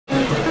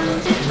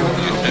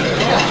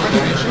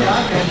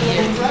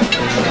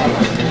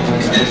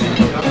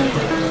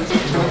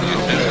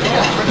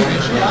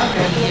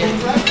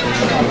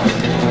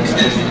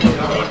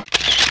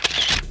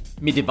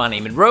Me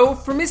Devani Monroe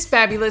for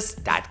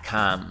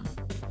MissFabulous.com.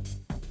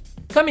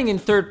 Coming in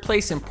third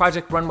place in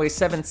Project Runway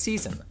 7's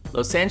season,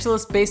 Los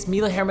Angeles-based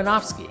Mila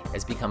Hermanovski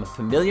has become a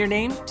familiar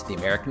name to the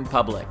American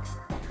public.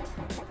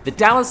 The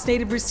Dallas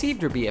native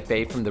received her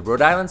BFA from the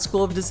Rhode Island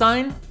School of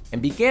Design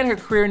and began her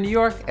career in New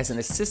York as an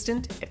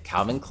assistant at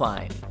Calvin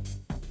Klein.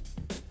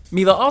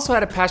 Mila also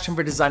had a passion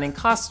for designing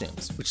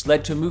costumes, which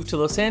led to a move to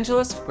Los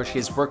Angeles, where she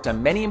has worked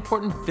on many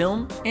important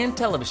film and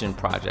television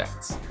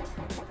projects.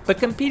 But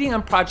competing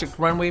on Project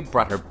Runway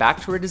brought her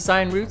back to her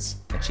design roots,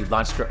 and she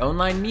launched her own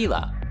line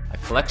Mila, a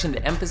collection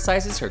that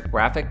emphasizes her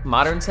graphic,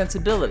 modern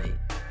sensibility,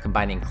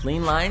 combining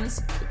clean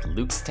lines with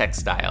luxe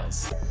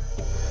textiles.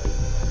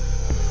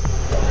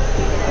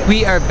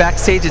 We are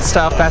backstage at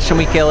Style Fashion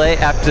Week LA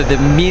after the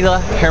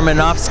Mila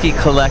Hermanovski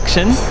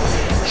collection.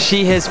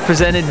 She has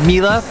presented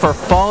Mila for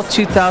fall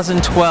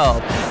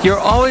 2012. You're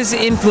always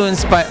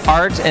influenced by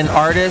art and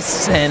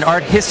artists and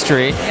art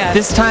history. Yes.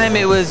 This time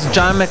it was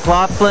John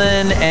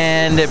McLaughlin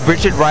and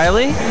Bridget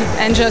Riley.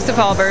 And Joseph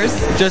Albers.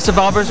 Joseph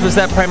Albers, was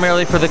that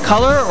primarily for the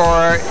color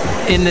or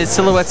in the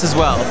silhouettes as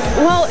well?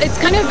 Well, it's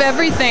kind of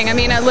everything. I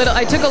mean,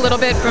 I took a little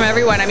bit from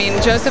everyone. I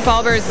mean, Joseph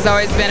Albers has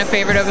always been a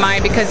favorite of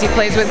mine because he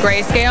plays with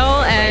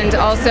grayscale and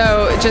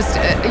also just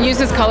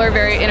uses color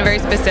in a very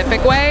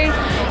specific way.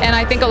 And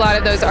I think a lot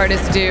of those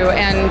artists do,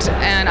 and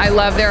I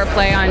love their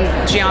play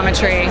on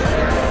geometry.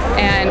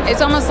 And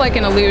it's almost like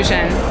an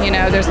illusion, you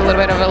know, there's a little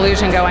bit of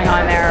illusion going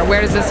on there.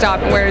 Where does it stop?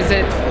 Where does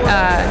it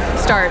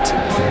start?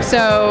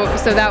 So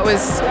that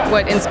was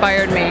what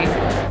inspired me.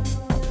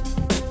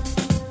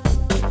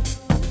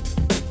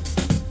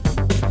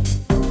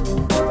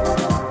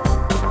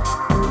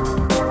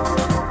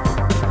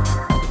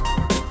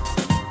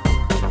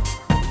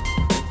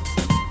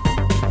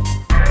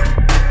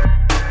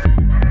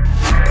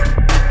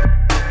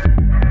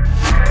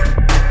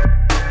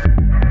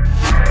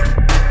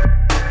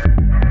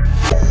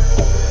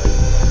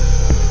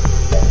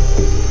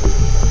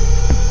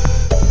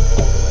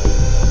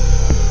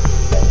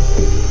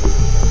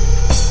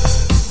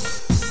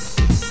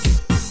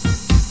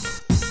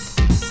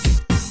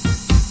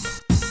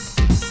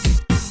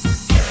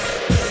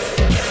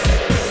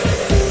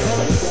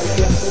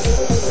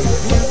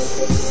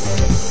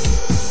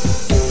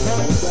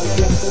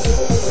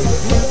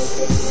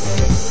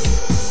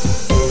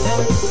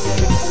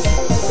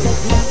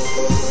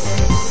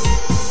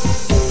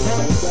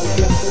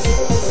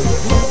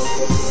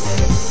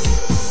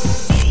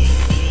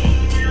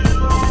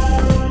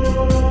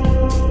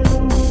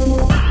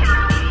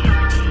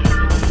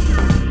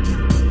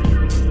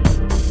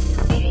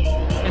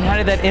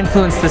 That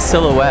influence the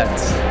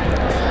silhouettes?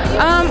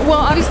 Well,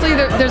 obviously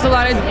there's a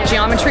lot of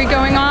geometry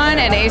going on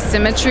and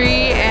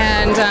asymmetry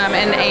and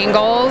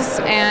angles,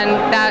 and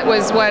that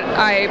was what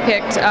I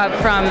picked up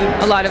from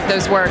a lot of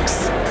those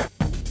works.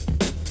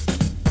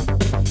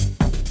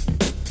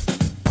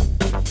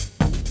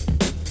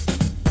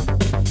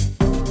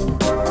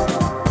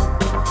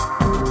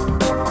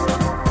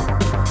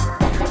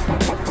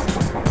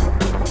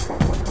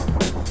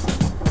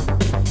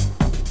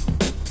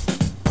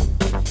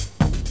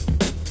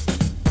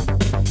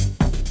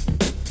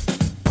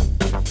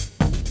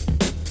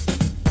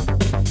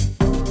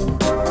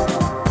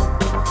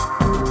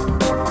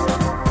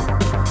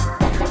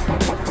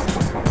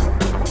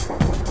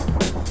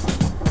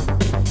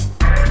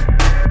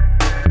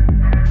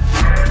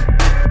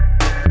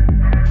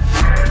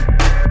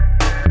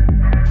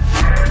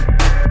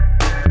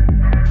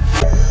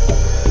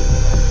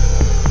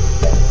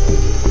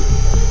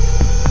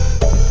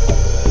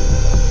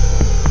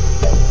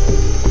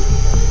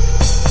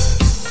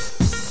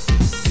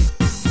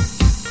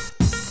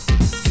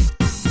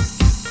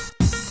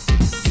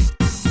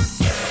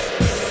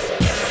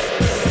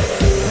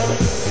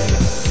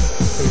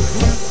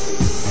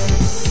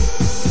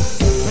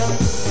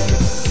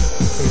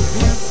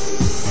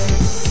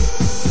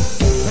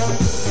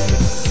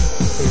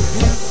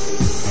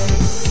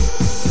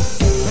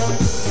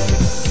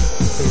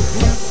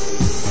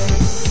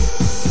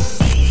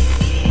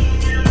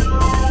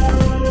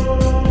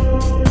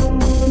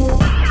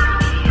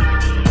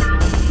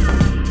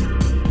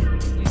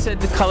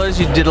 Colors,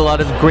 you did a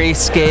lot of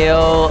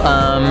grayscale,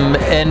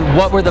 and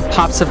what were the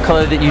pops of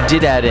color that you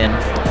did add in?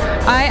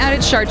 I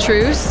added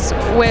chartreuse,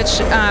 which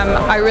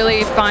I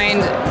really find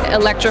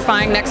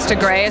electrifying next to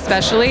gray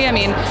especially. I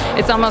mean,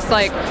 it's almost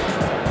like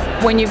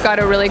when you've got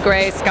a really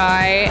gray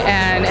sky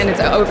and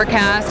it's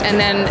overcast, and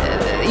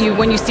then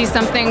when you see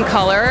something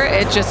color,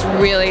 it just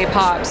really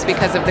pops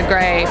because of the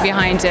gray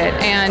behind it.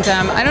 And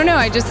I don't know,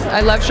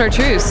 I love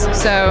chartreuse,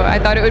 so I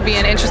thought it would be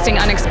an interesting,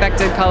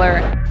 unexpected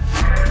color.